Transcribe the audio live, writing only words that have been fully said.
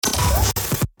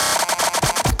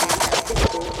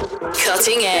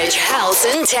Cutting edge house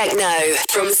and techno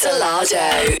from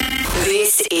Salado.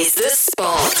 This is The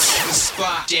Spot. The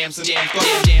spot. Jams in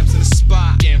the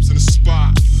spot. Jams in the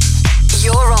spot.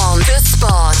 You're on The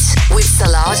Spot with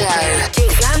Salado.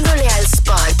 Llegándole al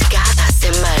spot cada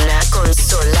semana con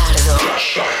Solardo.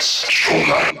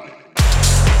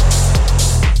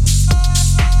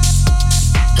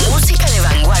 Música de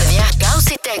vanguardia,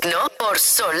 house y techno por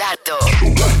Solato.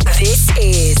 This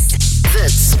is The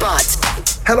Spot.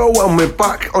 Hello, and we're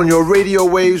back on your radio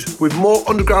waves with more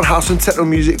underground house and techno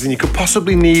music than you could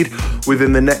possibly need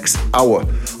within the next hour.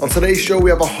 On today's show,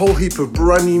 we have a whole heap of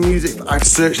brand new music that I've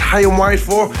searched high and wide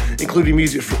for, including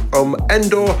music from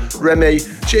Endor, Remy,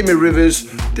 Jamie Rivers,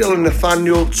 Dylan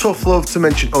Nathaniel, Tough Love, to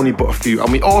mention only but a few.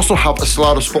 And we also have a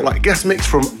Salado Spotlight guest mix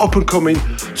from up-and-coming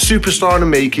superstar in the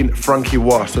making, Frankie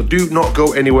Wah. So do not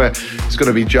go anywhere. It's going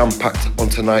to be jam-packed on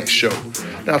tonight's show.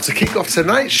 Now, to kick off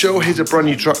tonight's show, here's a brand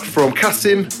new track from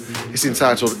Kasim. It's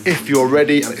entitled If You're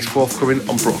Ready, and it's forthcoming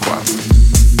on Brookwell.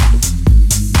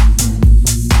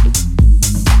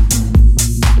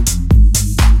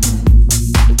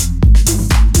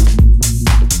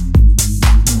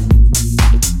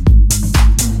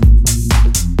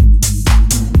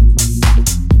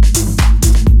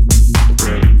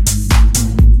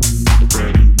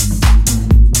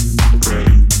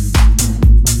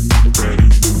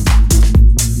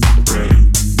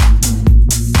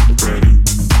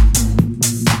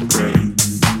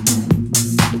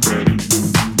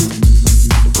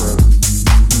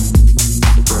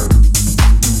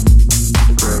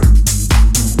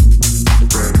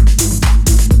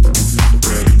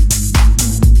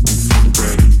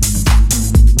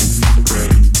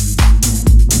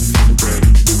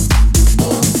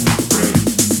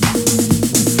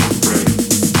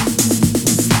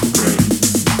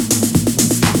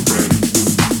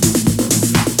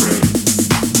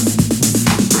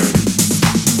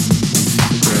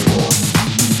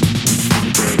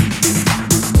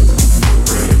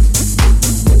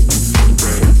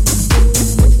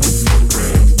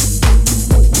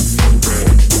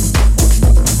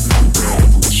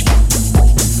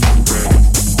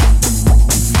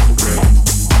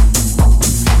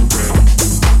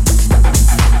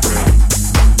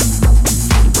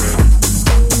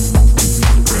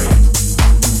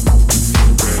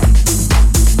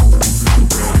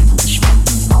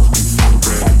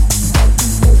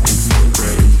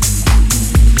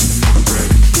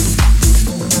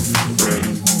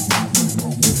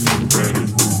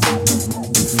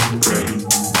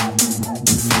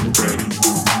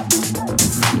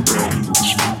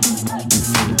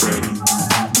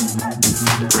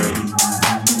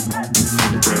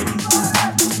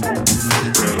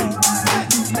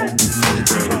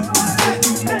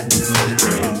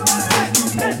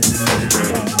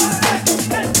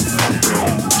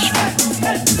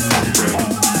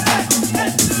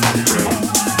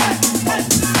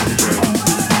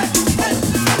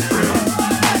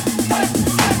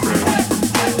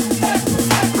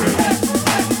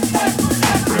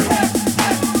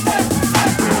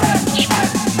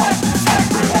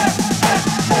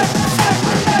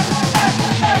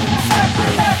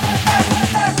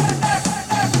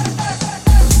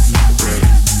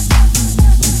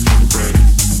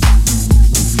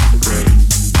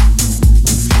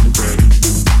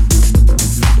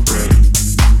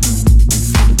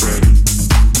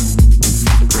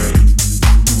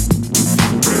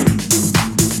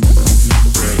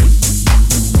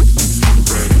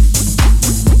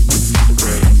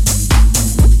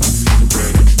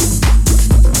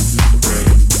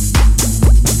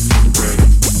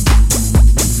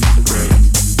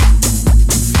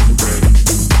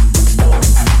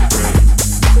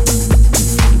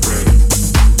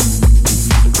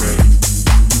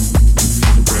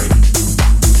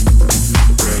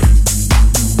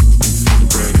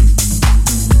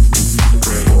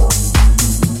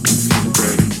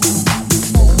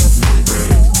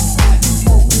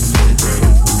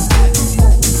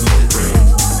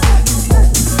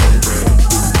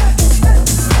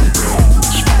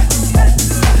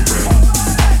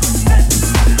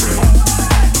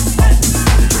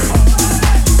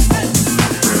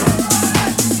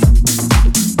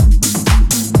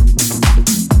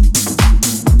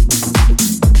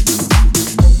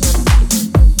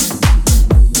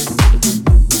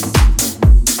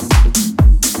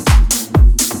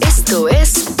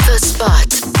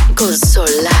 con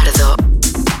Solardo.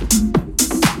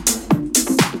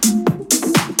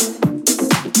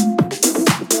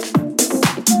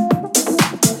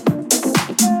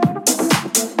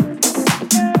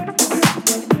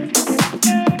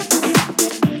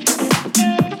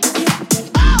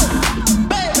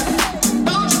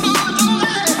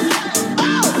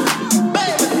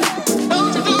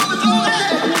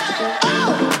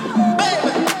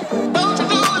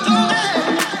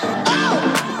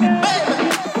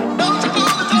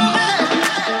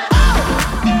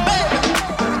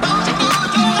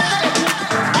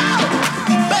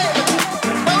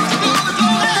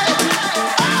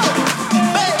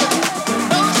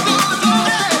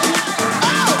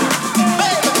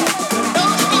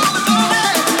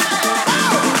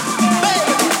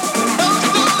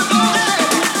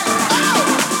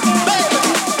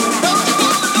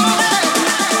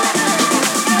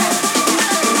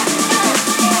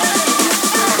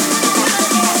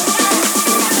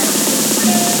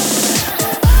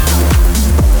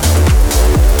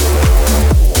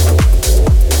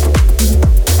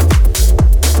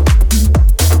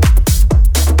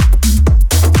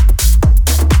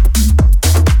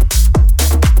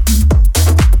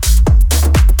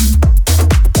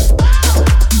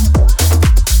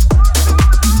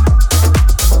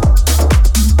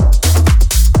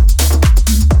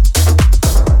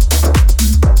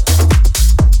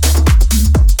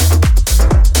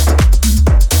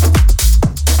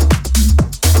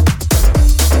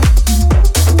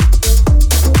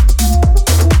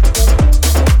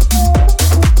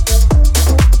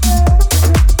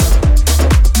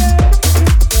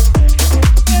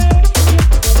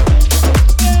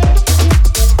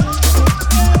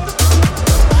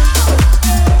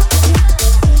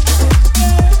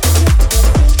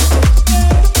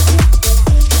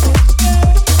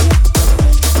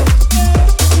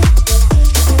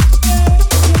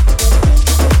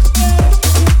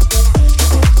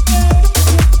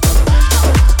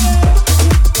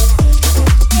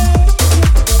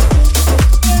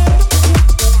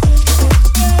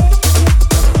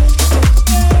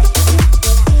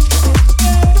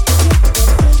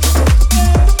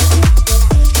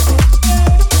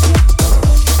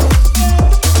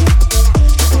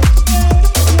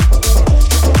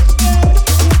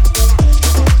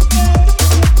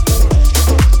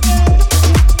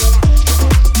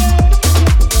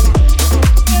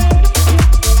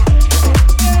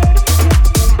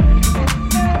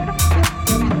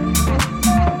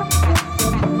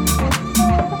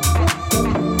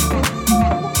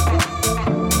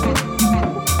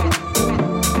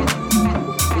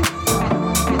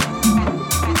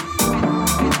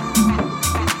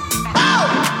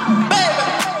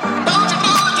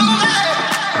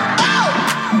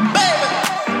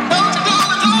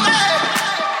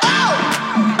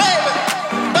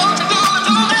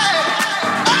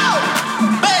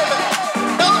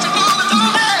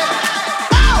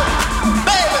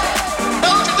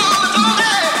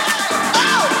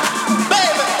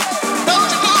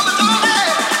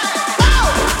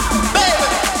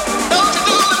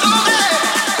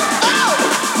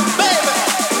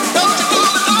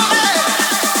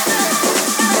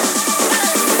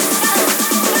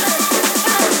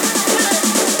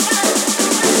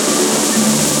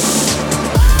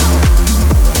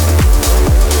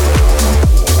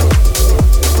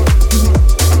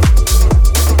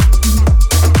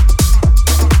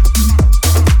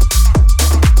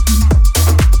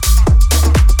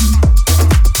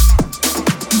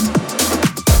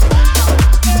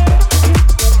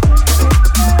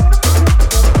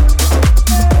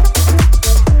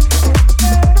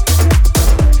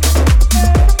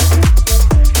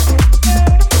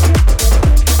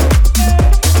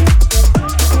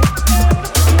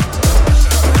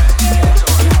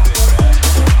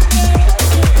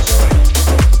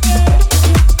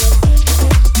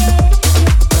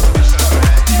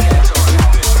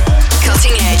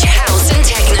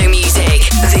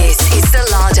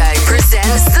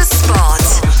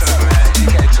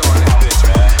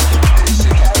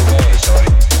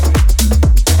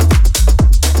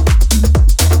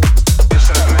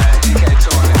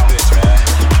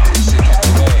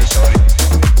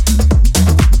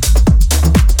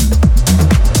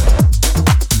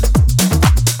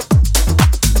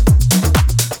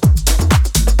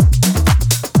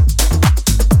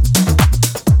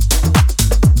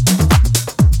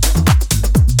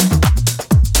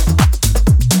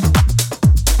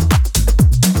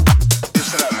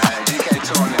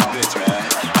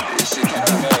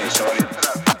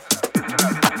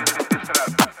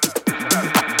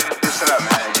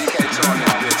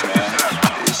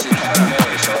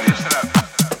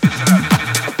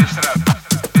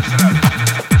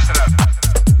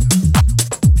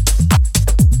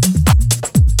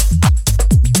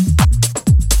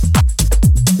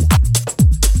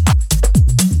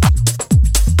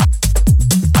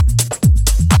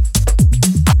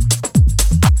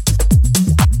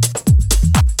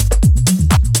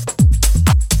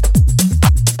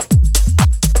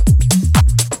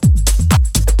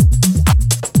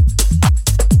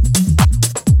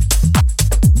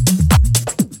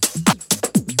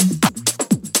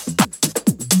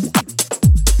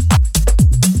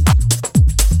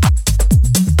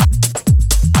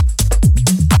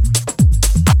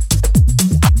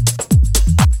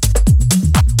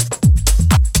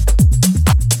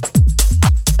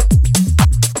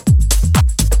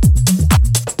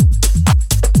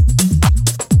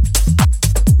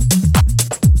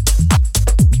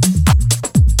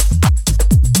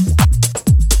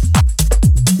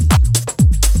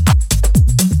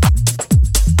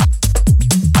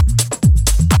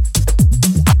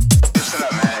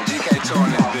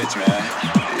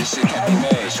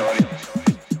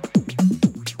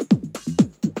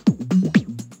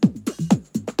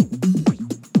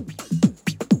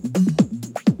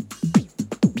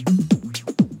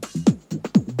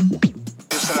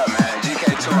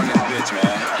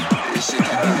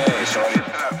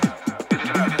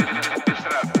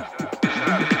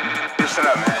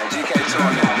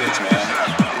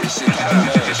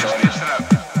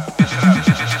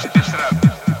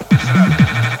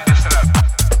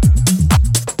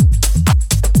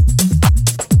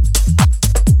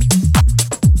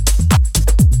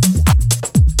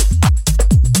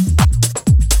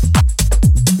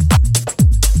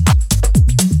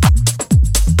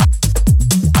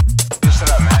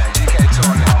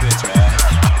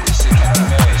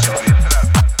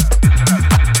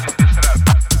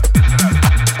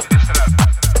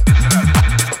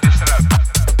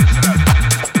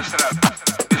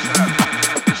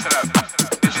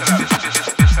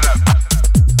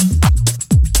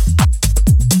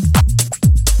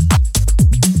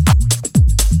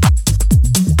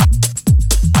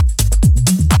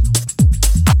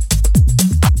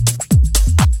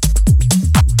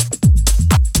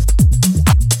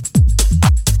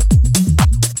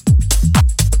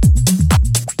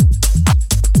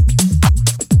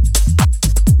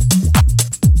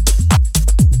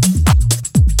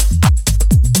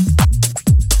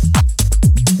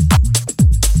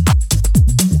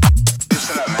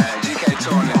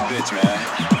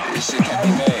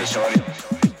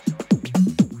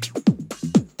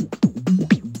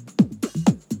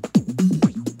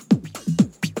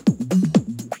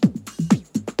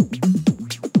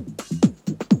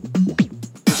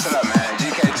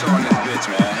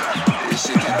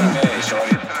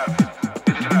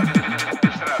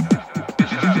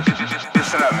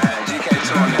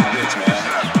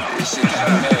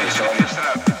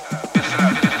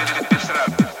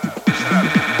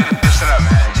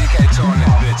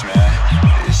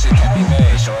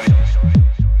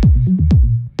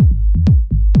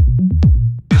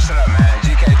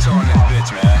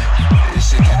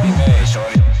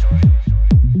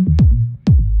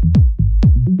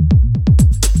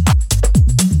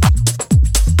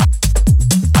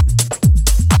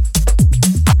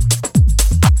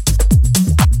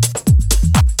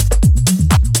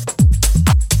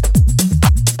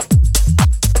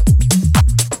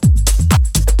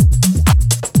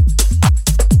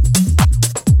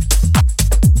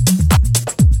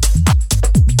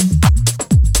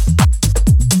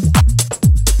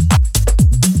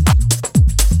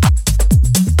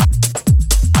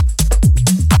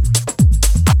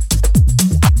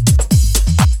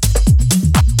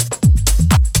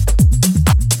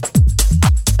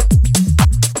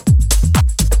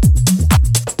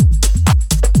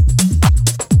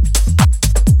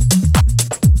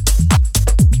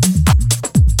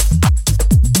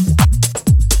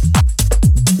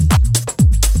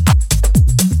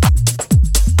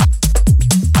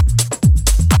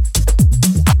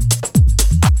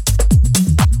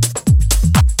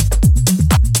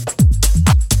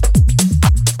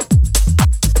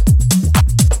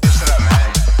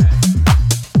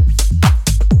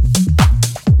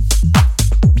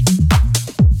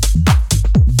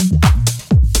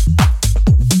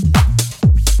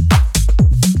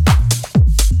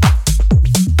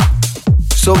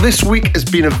 this week has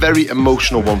been a very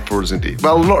emotional one for us indeed.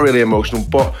 Well, not really emotional,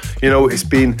 but it's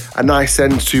been a nice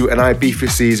end to an Ibiza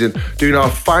season, doing our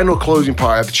final closing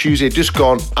party of Tuesday just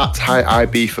gone at High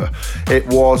Ibiza. It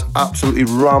was absolutely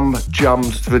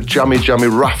ram-jammed to the jammy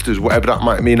rafters, whatever that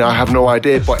might mean. I have no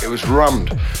idea, but it was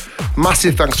rammed.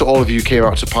 Massive thanks to all of you who came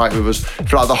out to party with us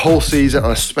throughout the whole season,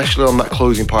 and especially on that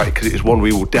closing party, because it is one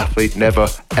we will definitely never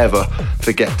ever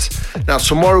forget. Now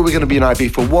tomorrow we're going to be in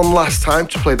Ibiza one last time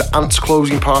to play the Ants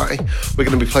closing party. We're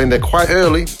going to be playing there quite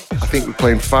early. I think we're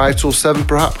playing 5 till 7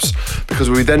 perhaps, because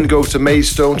we then go to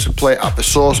Maidstone to play at the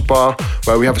Source Bar,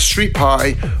 where we have a street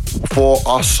party for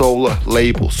our Solar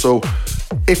label. So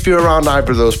if you're around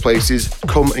either of those places,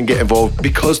 come and get involved,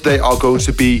 because they are going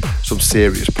to be some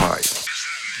serious parties.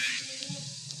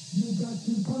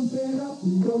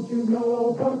 Don't you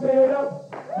know, pump it up.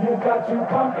 You got to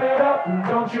pump it up.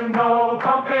 Don't you know,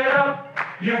 pump it up.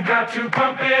 You got to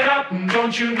pump it up.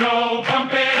 Don't you know,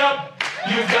 pump it up.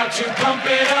 You got to pump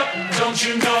it up. Don't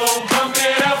you know, pump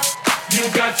it up. You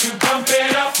got to pump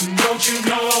it up. Don't you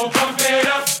know, pump it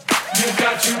up. You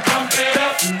got to pump it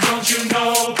up. Don't you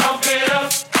know, pump it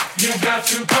up. You got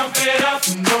to pump it up.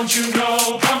 Don't you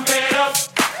know, pump it up.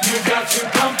 You got to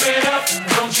pump it up.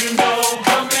 Don't you know,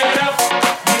 pump it up.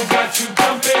 You got to pump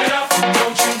it up,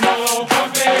 don't you know,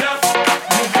 pump it up.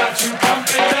 You got to pump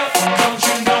it up, don't you know, pump it up. You got to pump it up, don't you know, pump it up. You got to pump it up, don't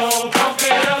you know, pump it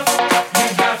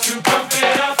up. You got to pump it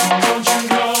up,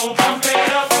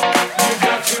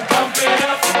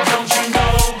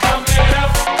 don't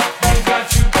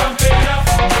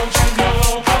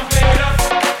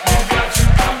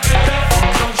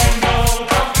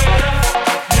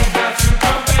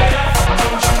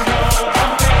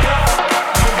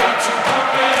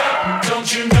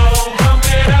you know,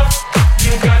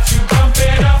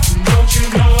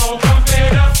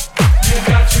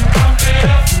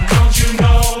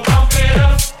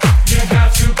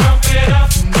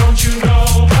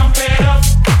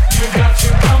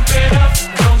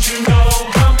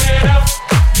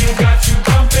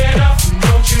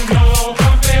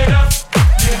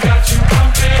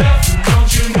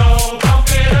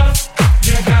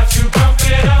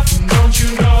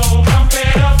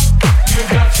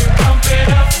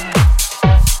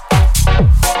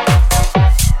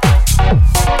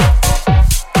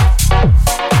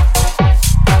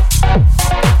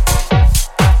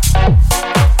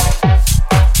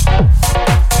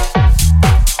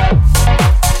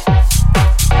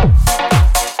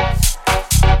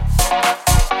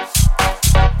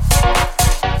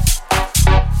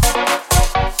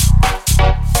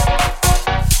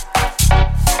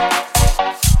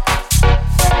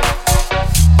 it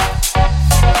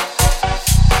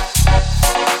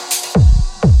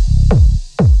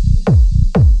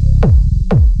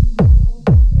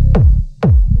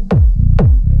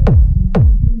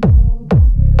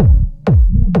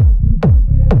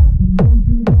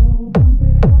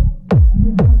You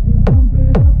got to pump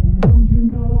it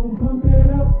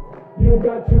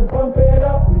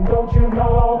up, don't you know,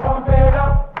 pump it up. You got to pump it up, don't you know, pump it up.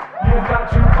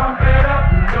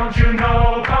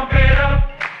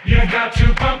 You got to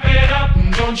pump it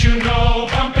up,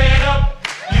 don't you know.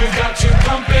 You got to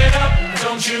pump it up, don't you know, pump it up. You got to pump it up,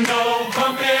 don't you know,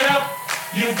 pump it up. You got to pump it up, don't you know, pump it up.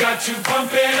 You got to pump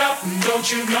it up,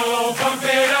 don't you know, pump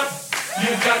it up.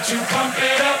 You got to pump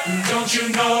it up, don't you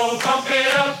know, pump it up. You got to pump it up, don't you know, pump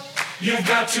it up. You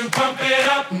got to pump it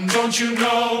up, don't you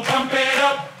know, pump it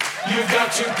up. You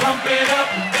got to pump it up.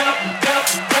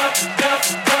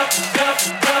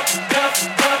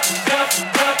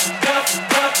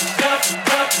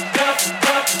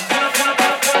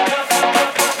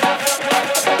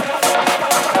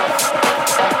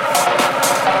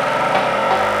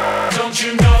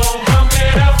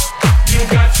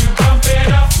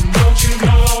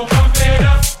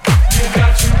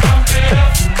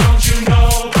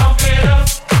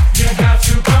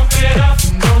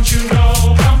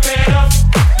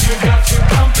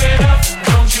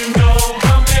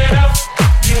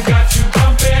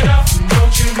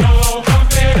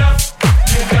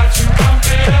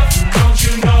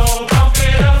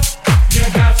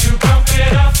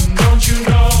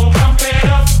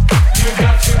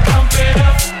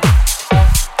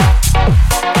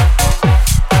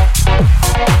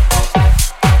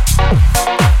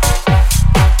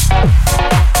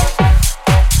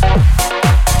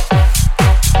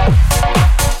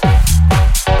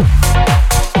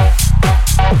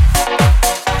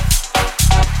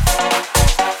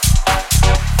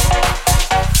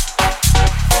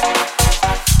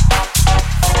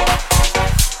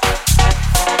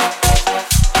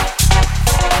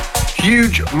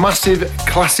 Huge, massive,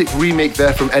 classic remake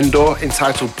there from Endor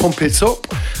entitled Pump It Up.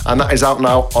 and that is out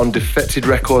now on Defected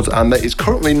Records, and that is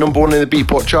currently #1 in the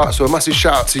Beatport chart, so a massive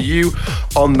shout out to you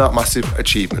on that massive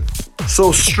achievement.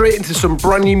 So straight into some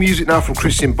brand new music now from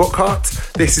Christian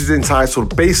Burkhart. This is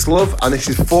entitled Bass Love, and this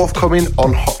is forthcoming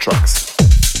on Hot Tracks.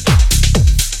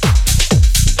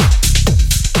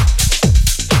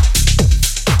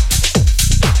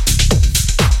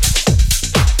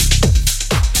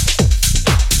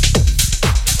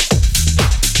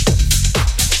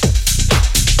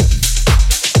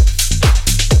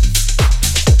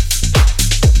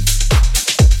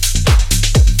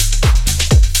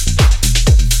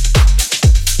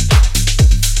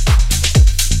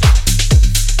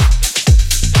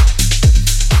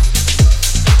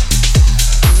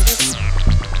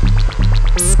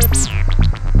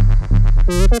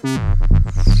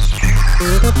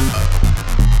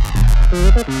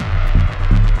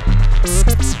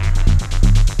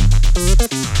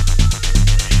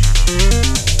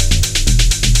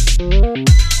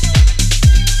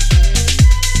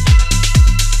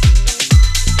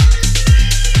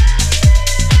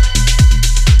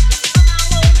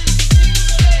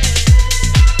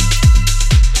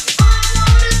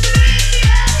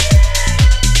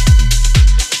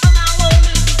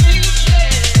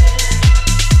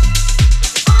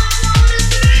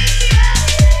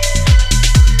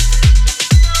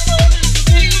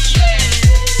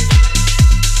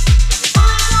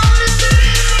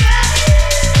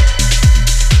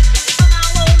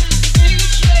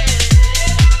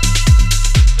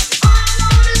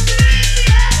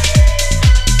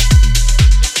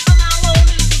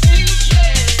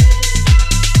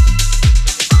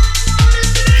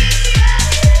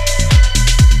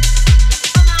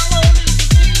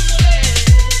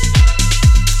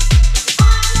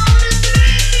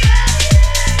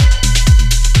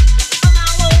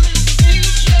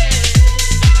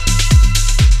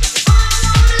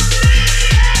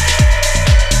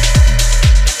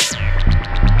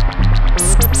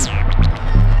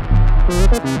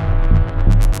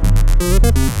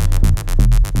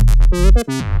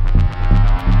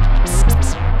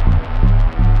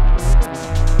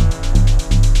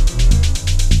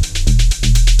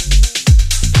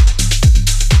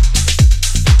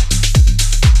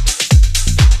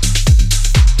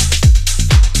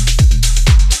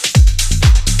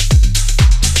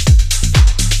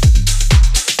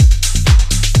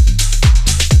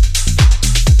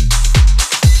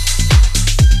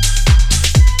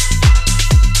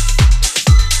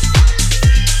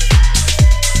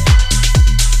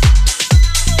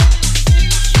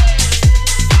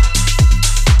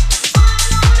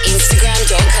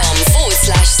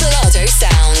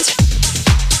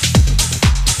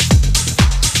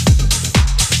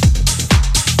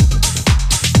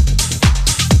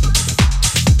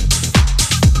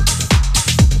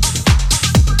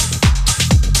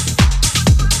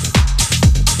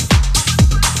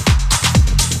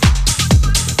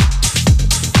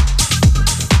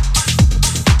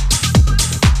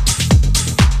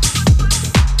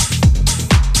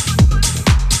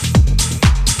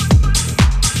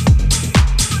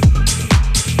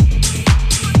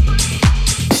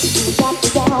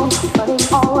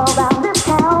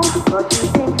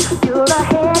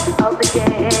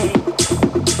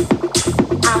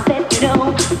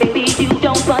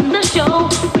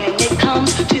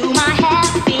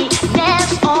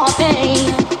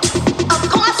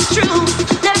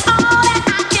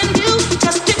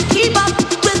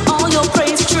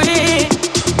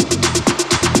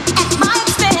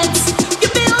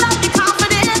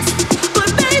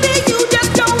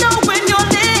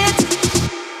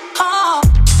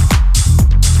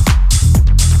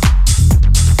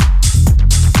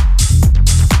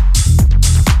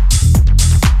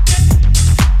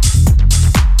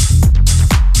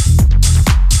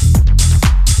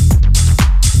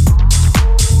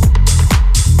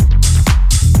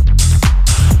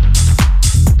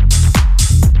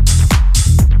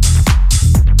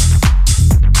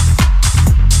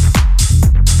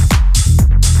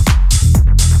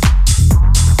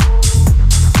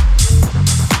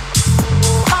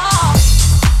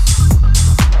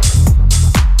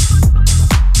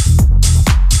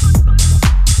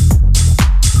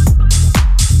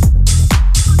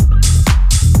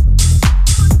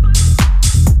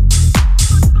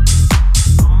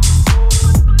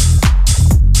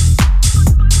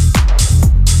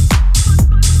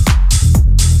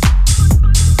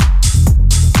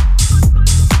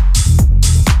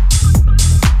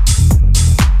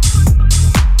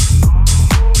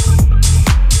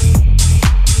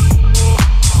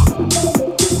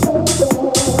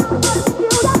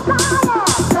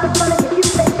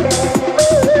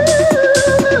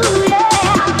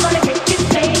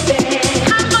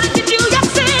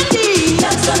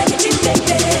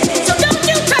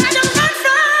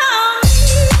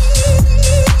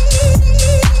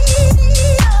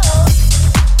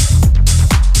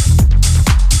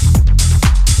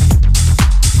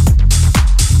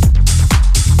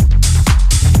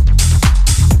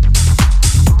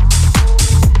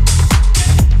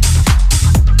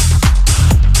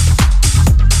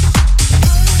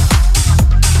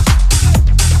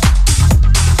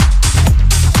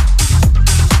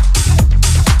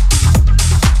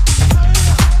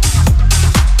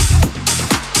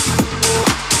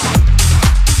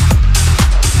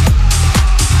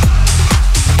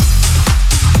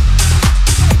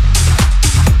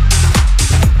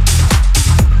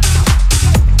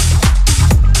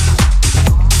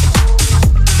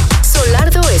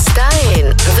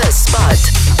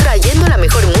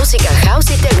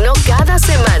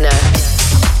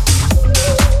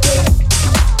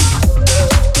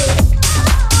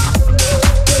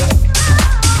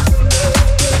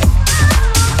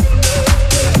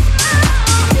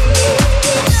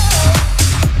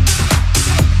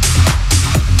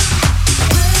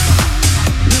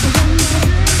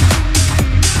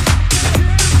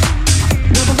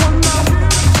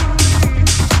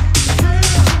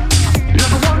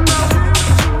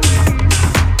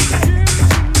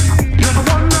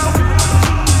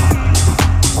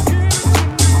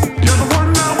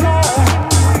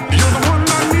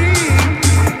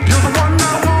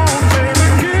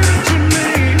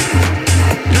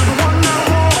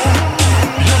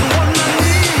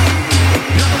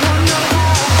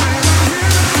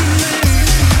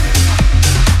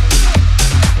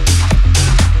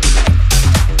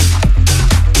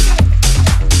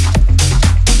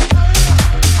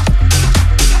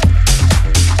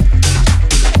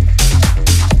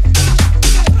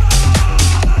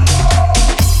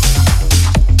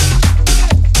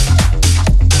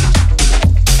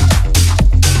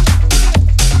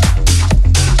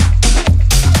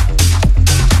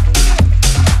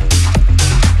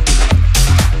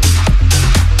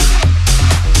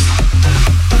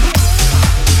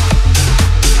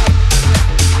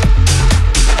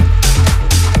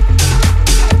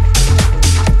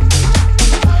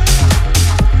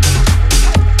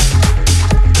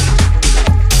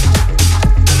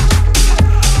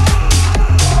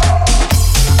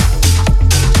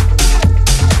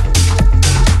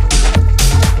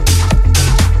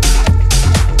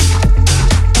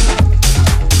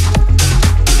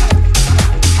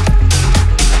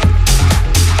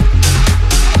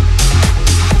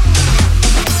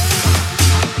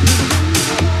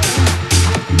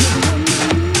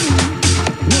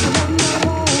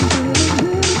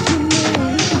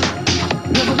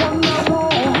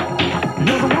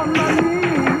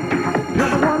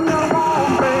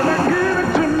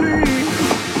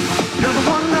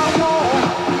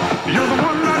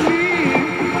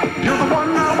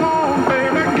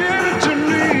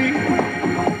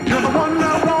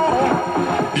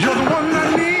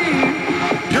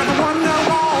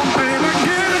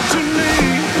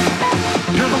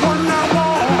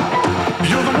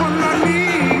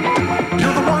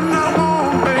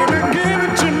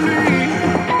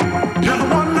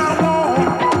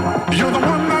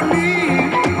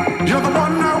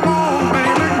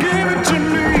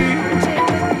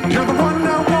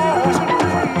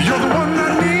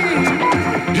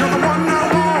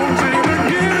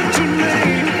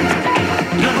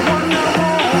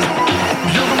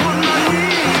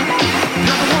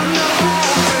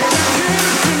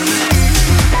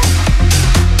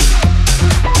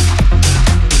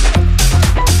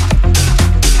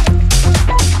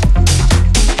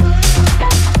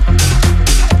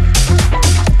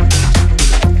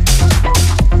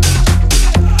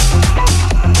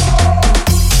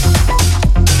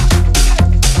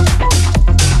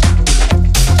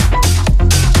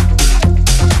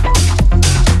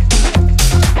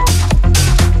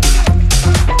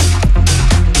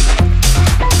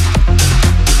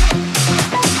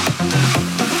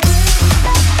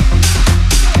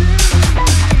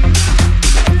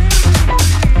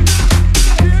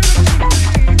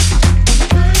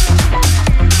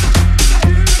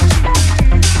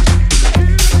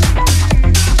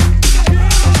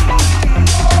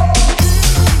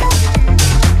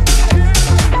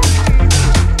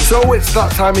 So it's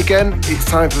that time again. It's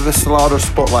time for the Solardo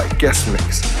Spotlight Guest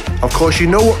Mix. Of course, you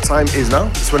know what time it is now.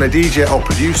 It's when a DJ or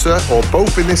producer, or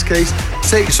both in this case,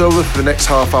 takes over for the next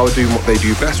half hour doing what they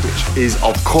do best, which is,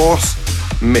 of course,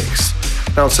 mix.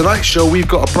 Now, tonight's show, we've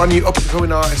got a brand new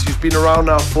up-and-coming artist who's been around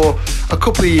now for a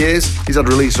couple of years. He's had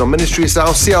releases on Ministry of Sound,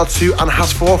 CL2, and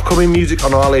has forthcoming music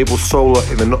on our label Solar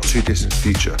in the not-too-distant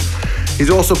future. He's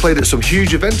also played at some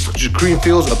huge events such as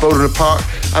Greenfields at Bowden Park,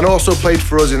 and also played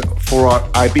for us for our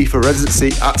Ibiza residency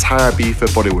at High Ibiza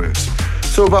Bodyworks.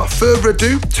 So without further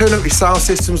ado, turn up your sound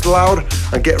systems loud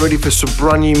and get ready for some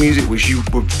brand new music which you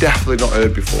would definitely not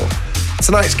heard before.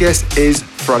 Tonight's guest is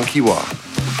Frankie Wah.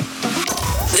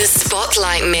 The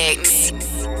Spotlight Mix.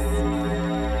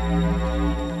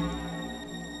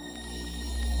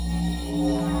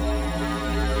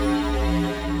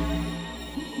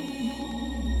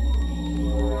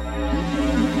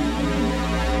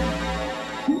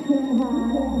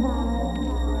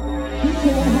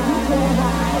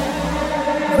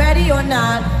 Ready or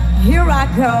not, here I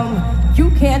come, you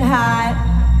can't hide.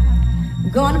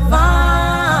 Gonna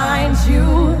find you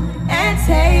and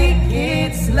take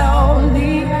it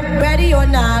slowly. Ready or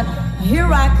not,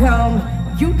 here I come,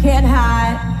 you can't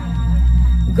hide.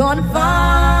 Gonna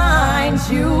find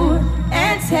you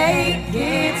and take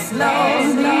it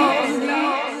slowly.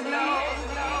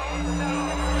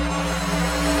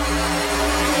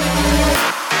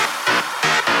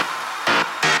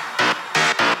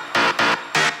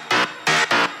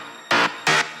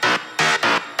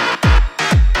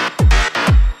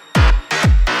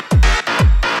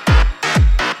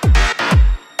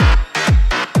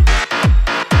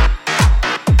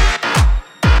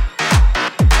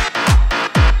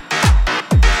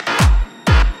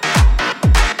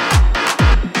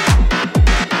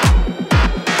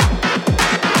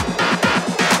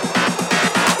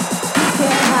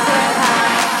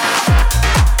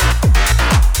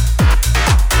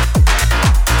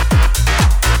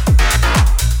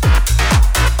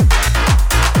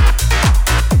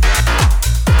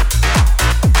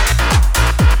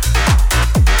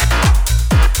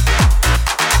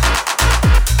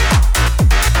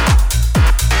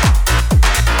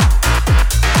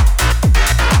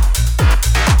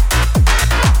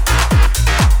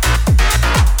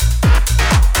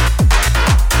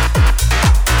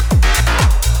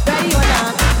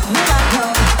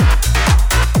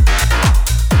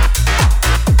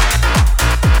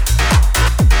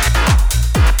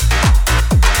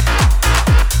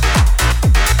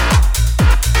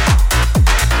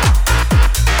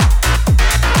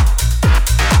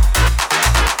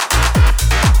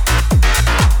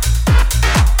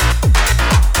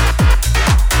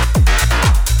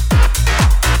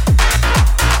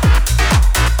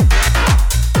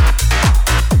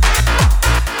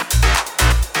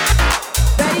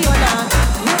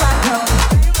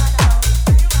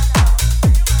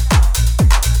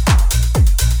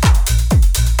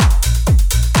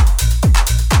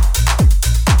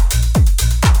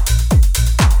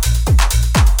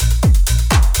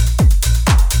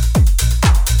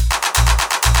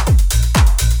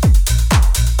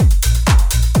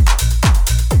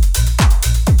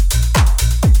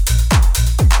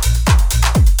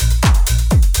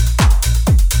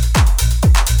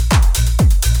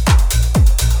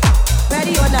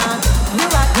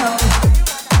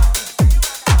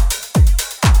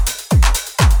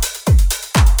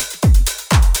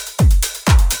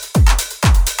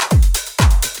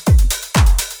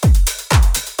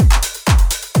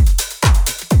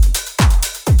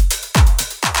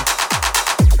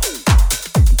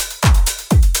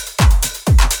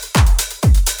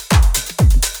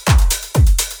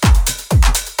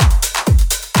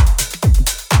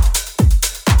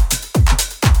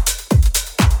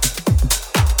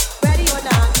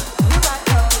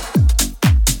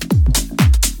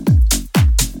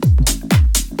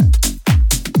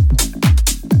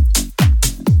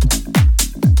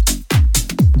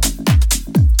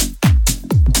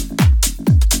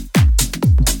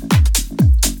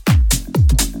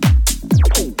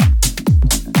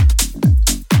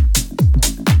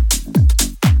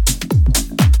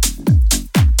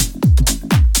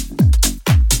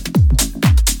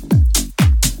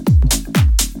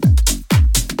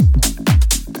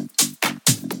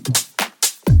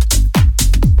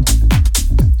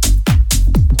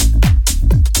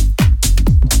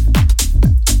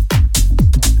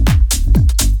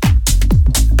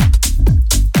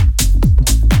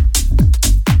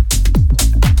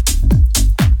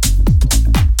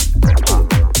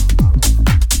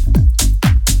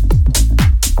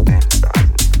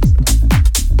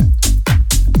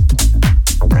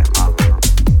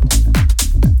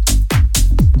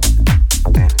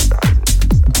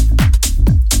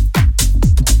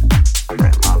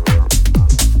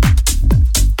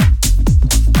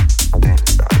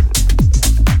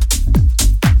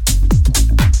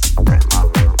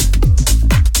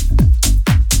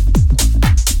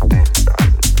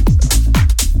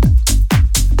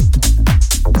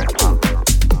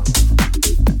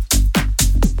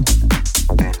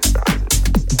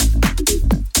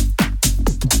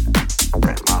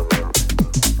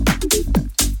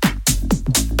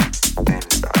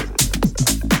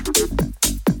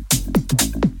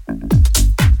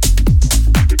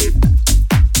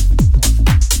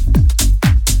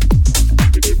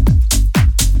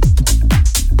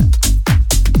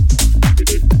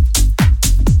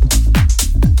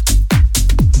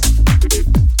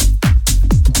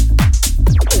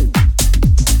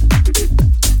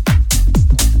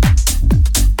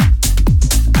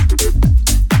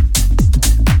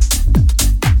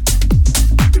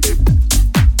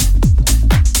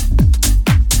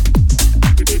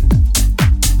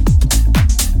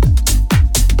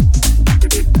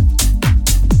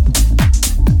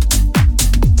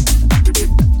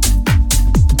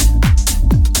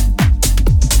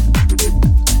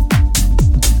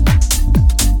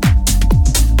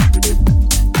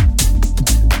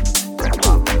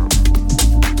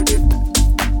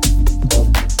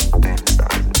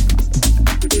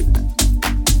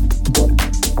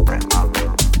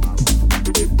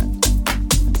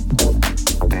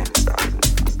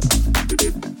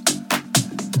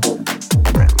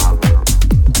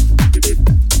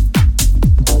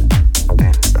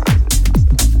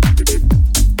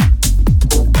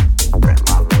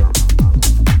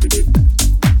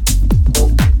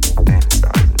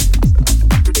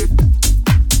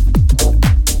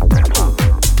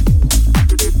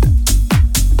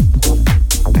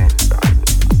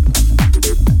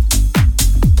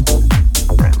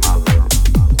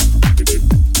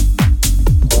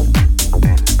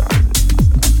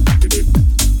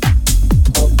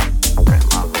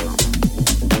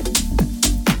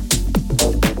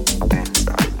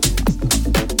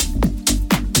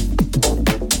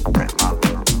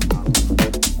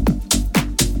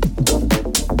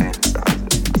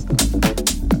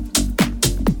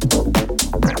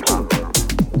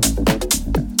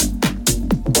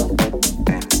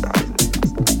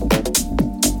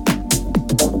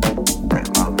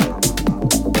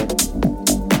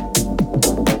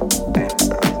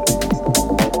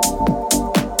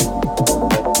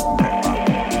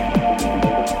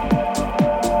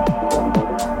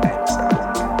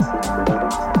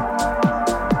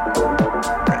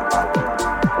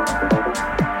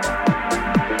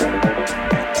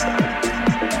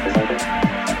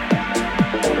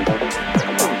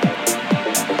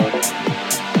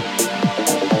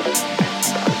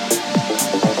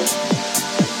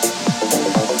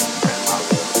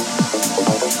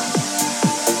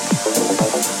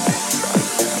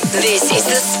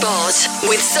 Spot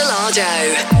with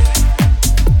Solardo.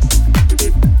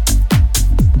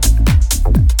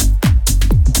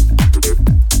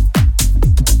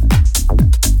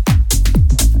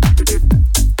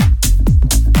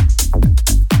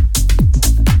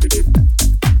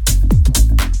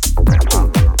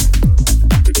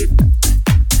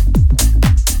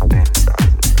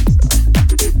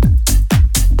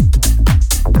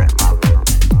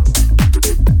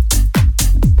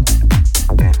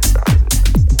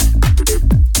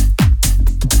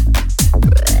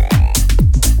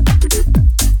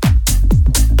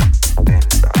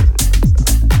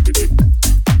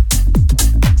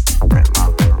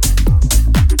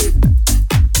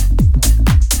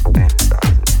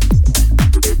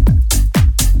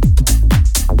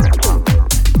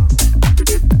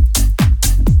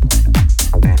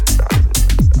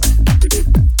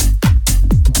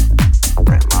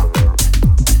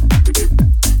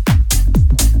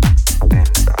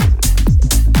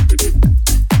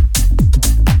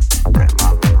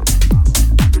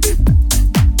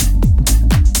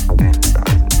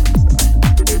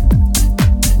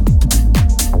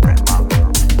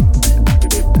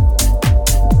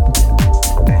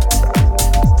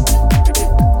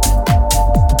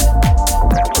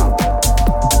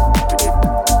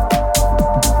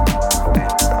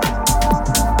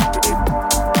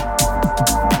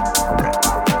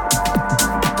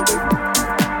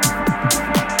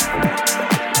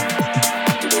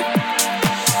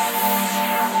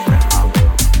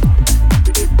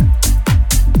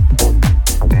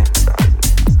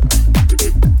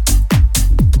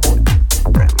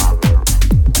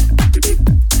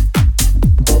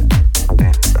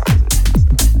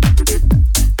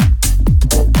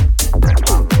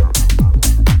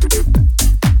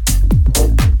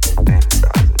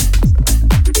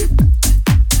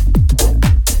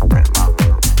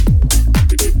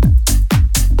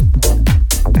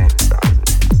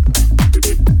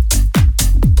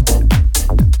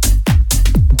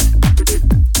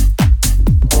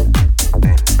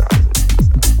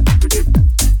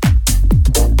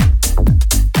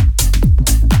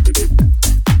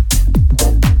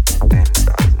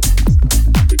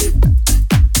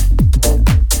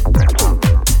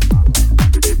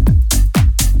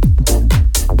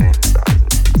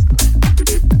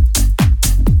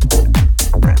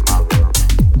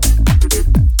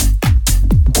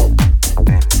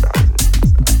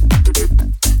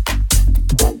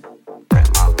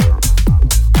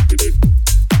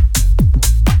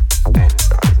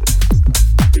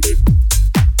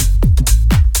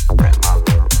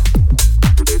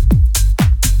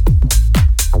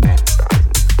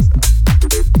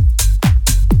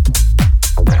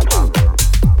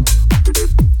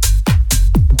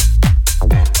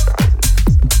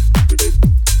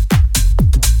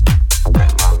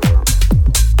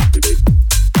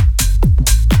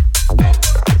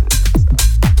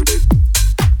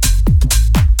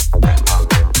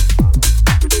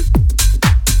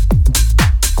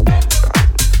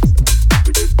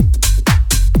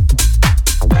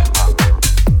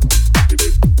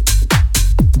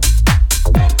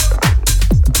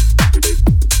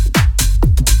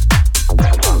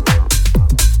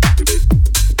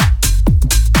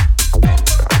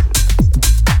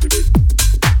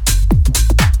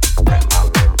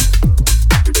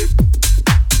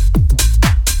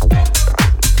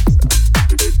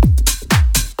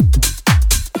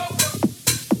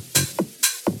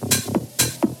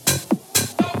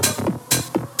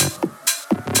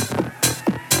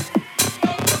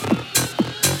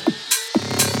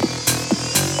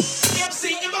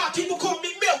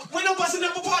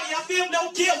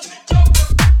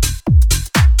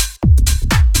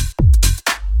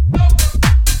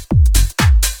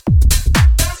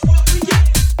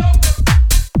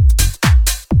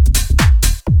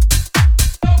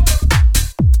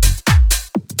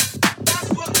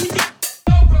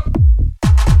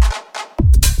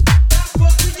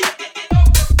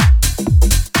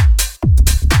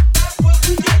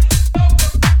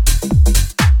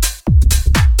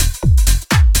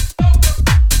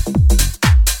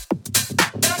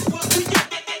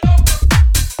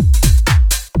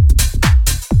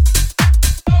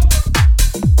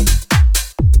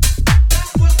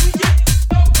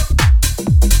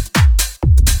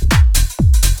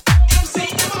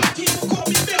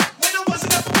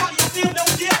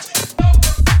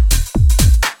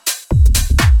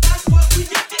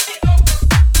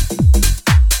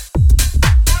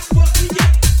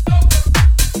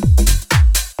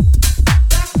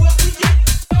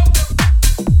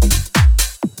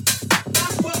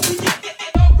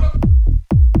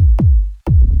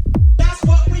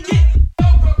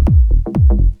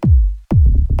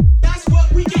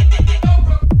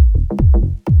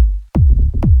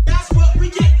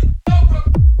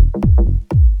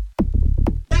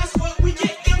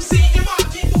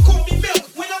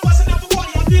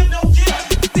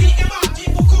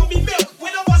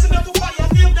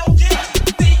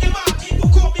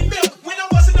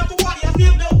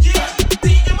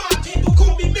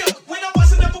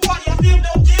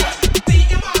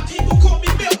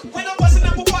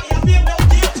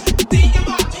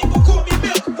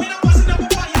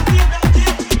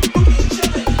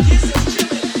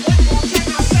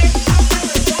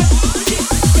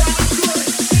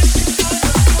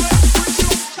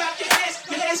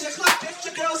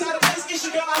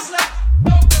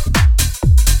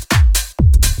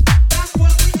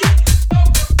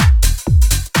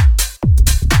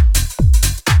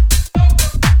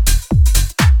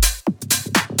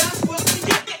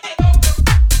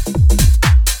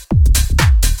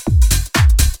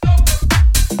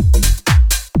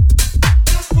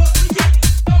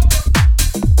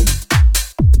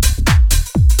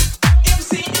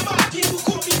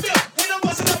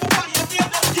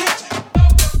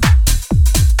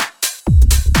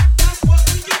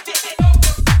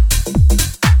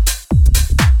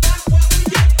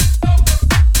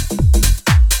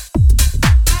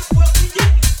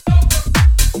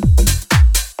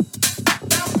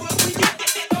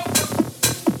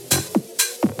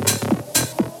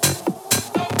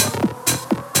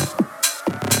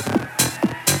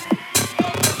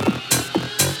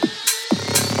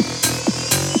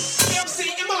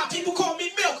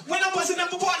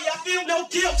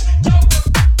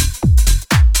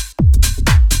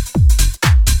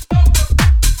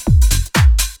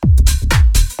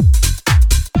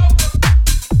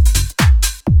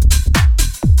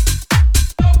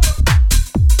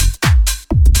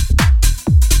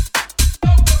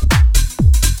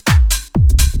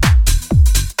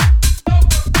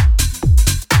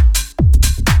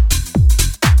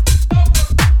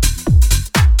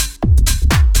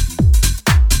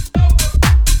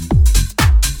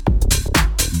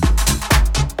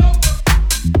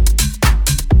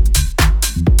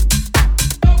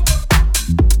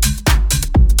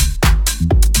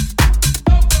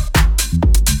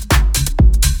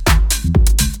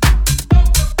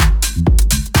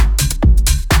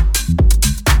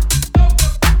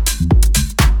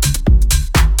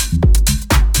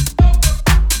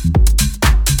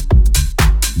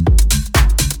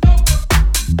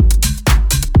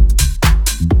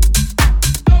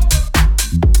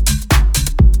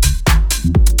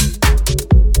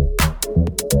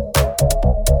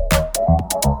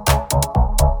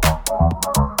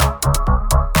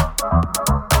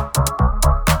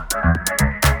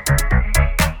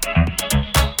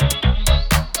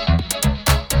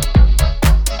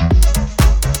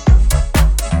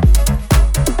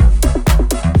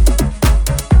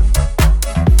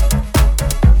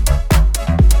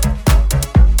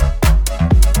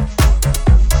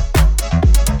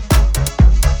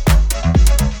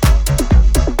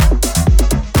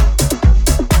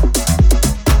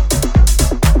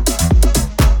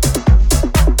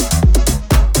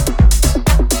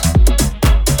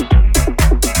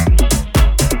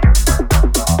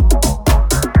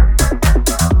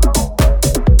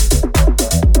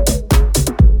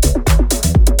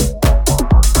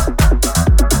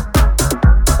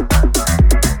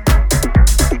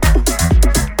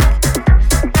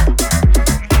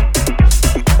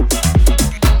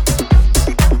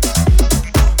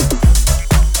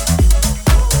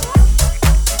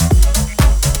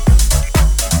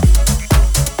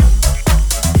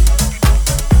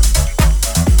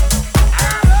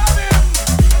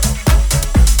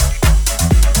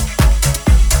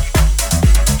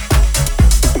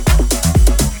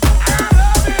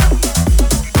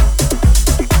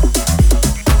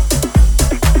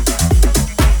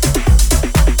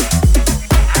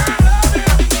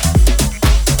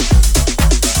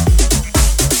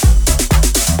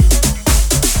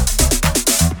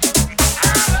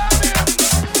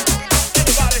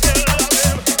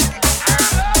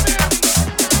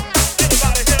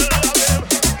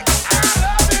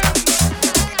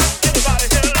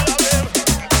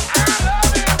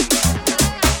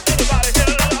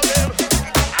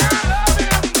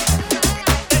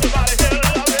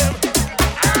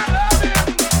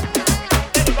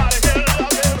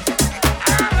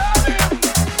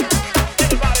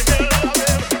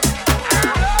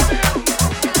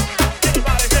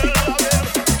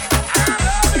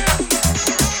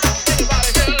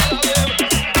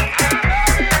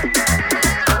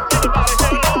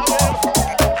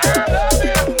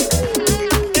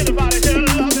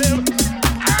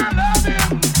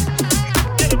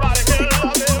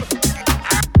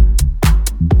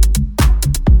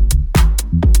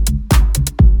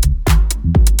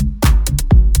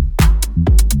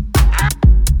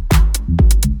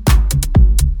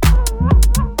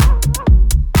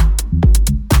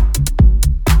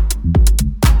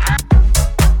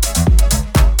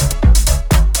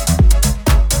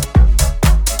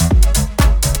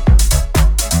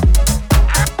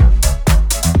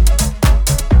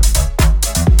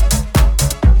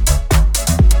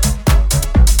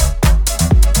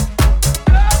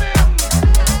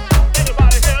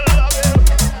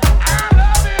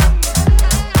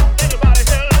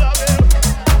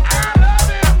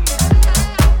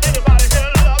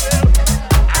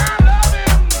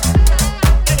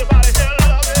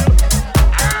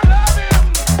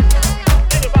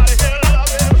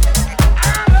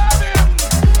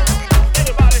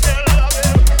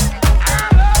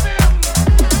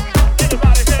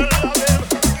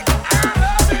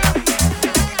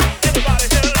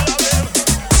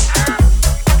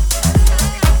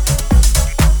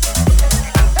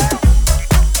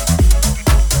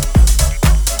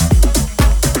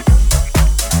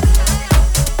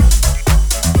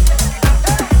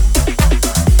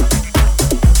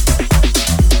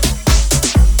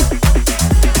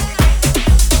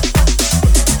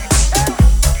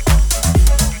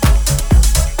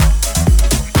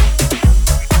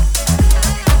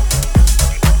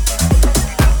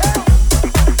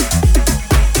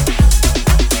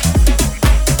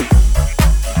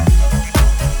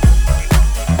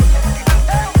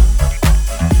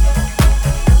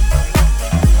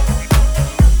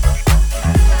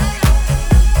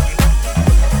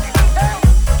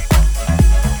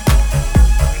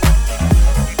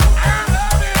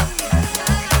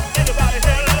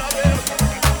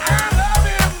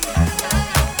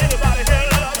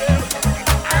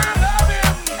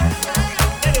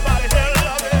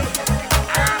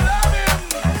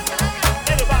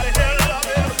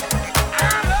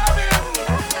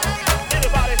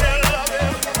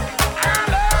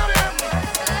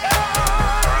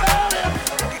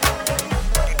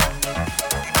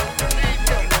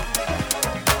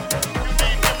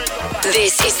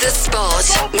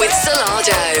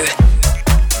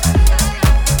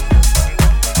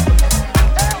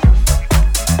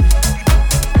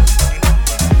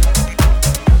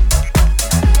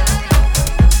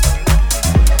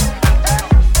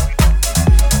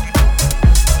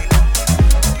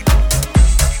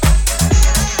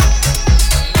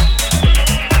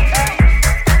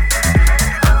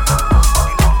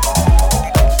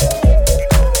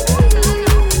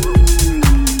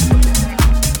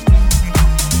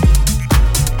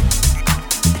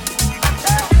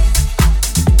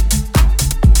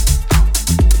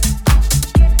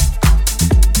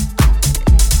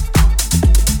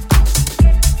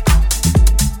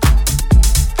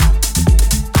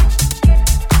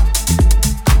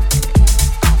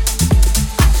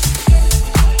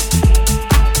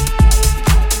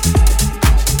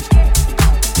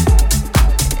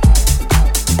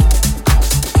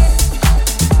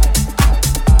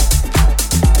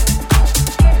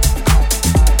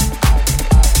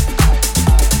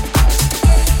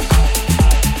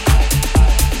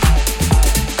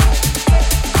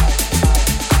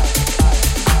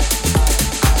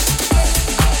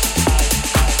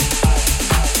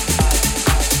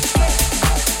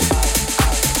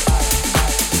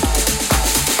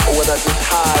 was I just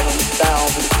high on the sound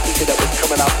of the speaker that was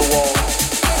coming out the wall?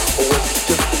 Or was it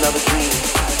just another dream?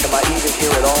 Am I even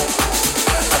here at all?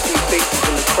 I see faces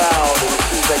in the crowd and it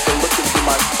seems like they're looking through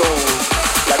my soul,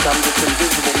 like I'm this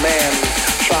invisible man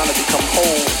trying to become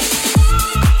whole.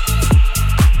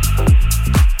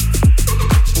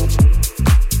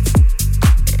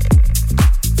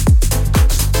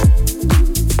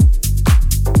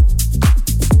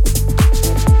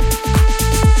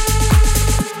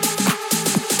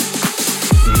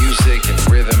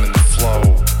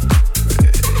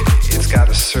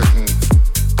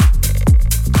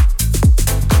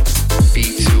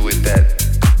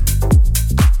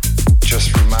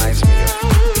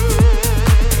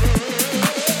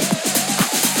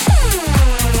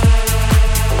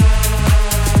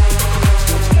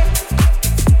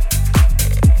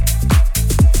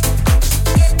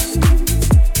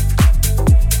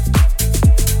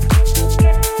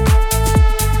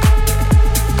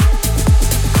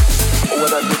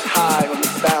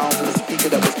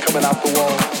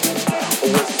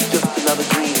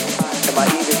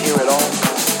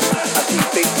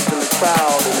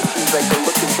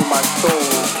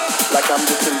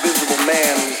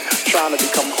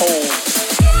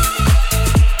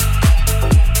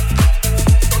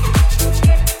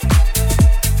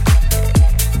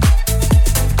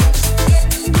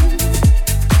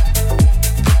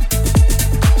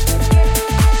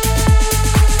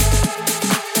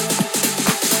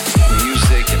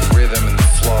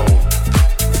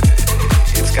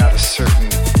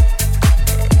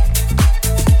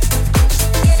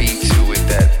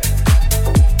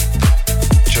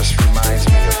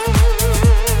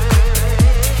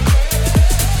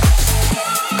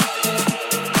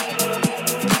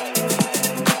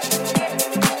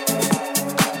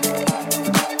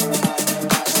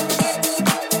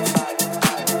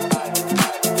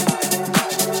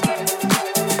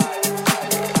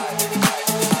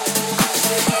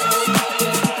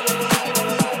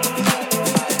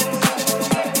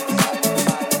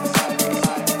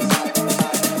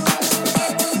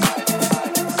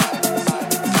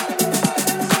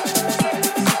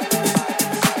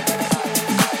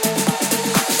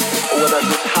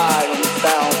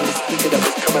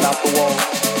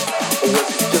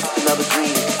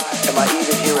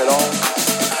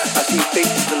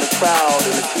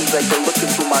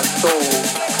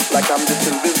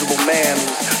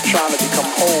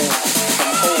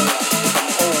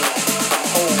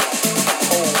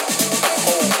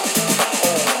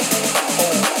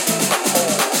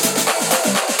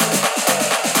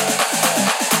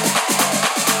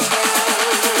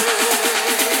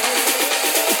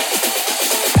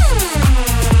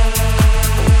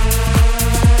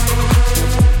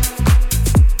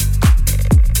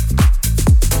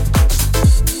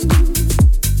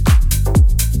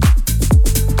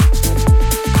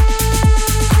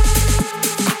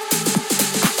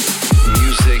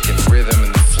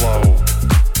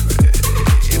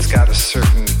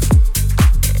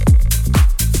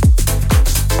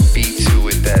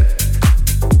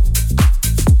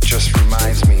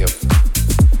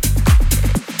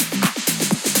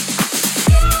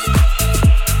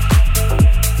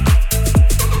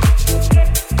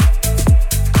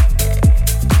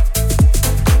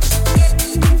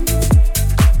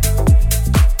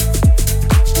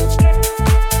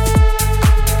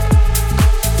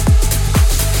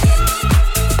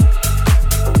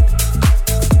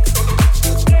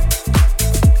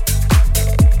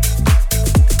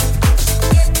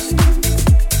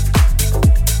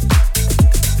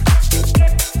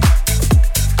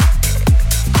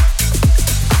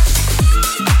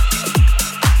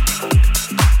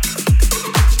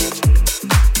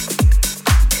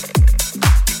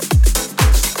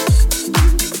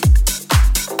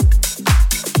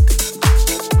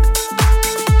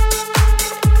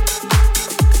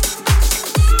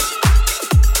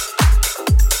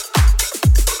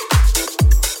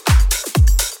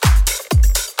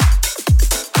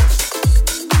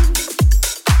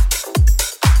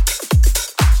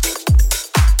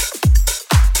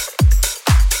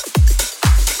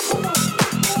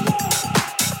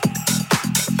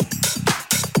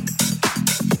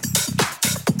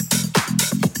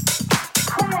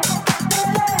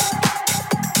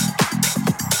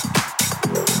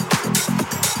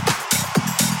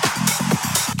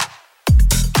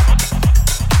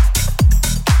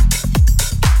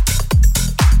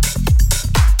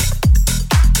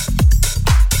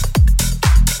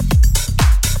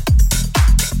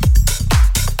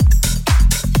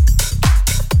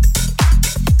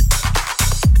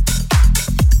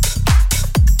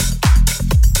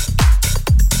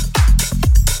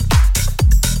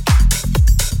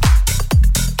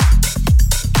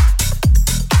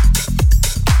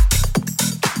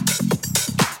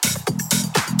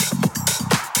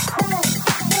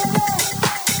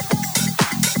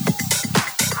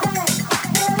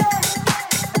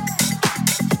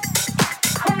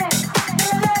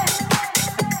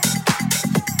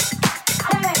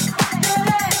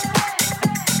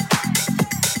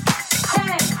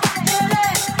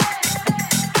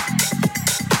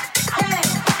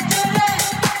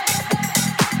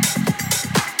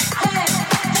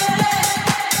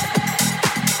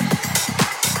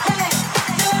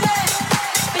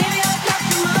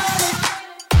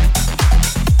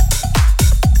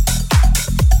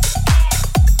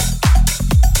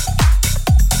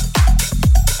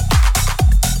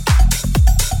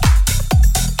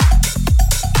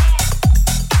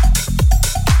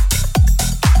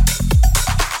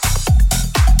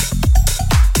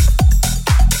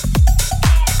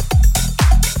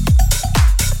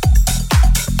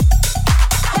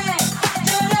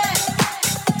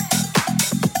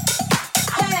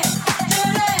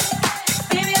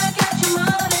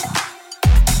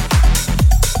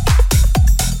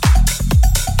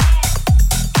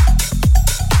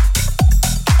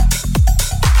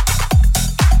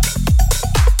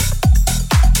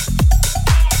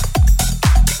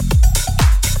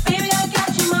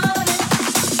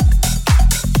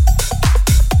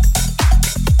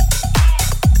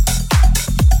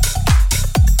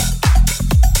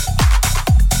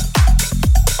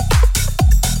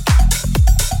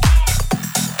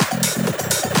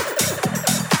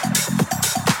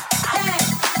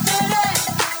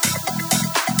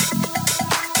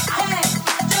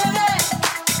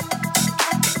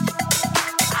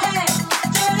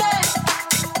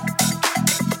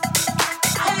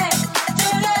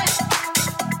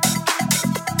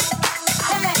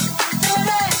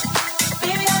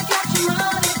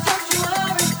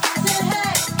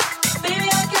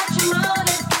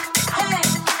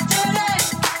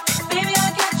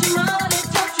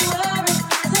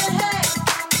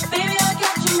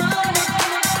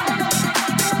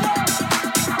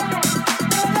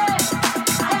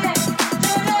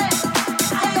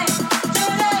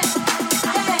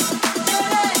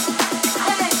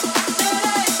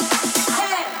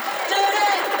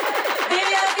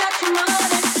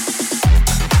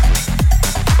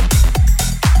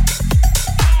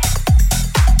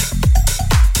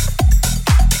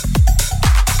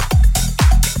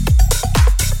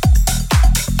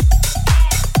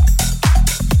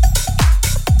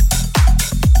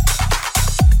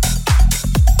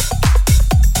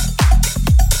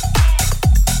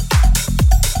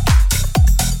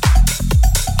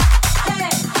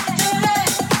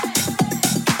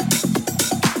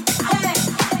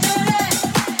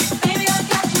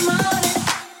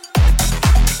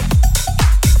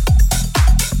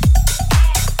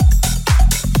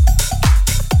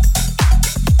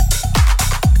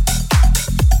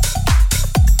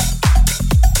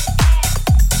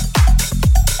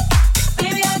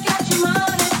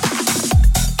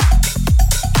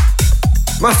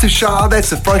 Massive shout out there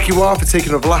to Frankie Wah for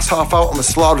taking over the last half out on the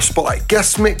Solardo Spotlight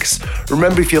guest mix.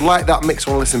 Remember, if you like that mix,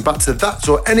 want to listen back to that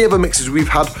or any other mixes we've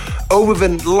had over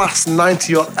the last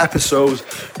 90 odd episodes,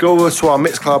 go over to our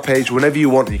Mixcloud page whenever you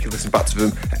want and you can listen back to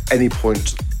them at any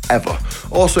point ever.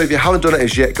 Also, if you haven't done it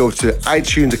as yet, go to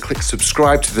iTunes and click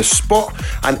subscribe to The Spot,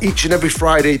 and each and every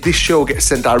Friday this show gets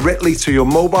sent directly to your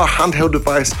mobile handheld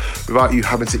device without you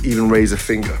having to even raise a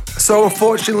finger. So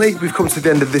unfortunately, we've come to the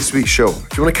end of this week's show.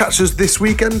 If you want to catch us this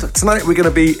weekend, tonight we're going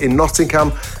to be in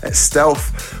Nottingham at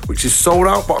Stealth, which is sold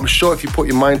out, but I'm sure if you put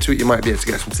your mind to it, you might be able to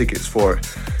get some tickets for it.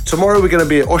 Tomorrow we're going to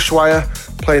be at Ushuaia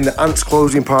playing the Ants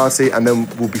closing party, and then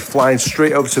we'll be flying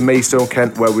straight over to Maidstone,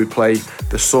 Kent, where we play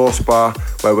the Source Bar,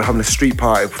 where we're having a street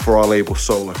party for our label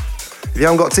Solar. If you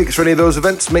haven't got tickets for any of those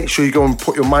events, make sure you go and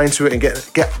put your mind to it and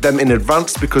get them in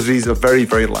advance, because these are very,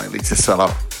 very likely to sell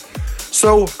out.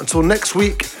 So until next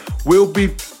week, we'll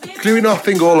be doing our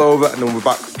thing all over, and then we're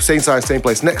back same time, same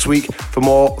place next week for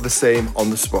more of the same on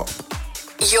The Spot.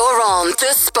 You're on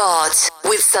The Spot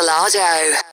with Solardo.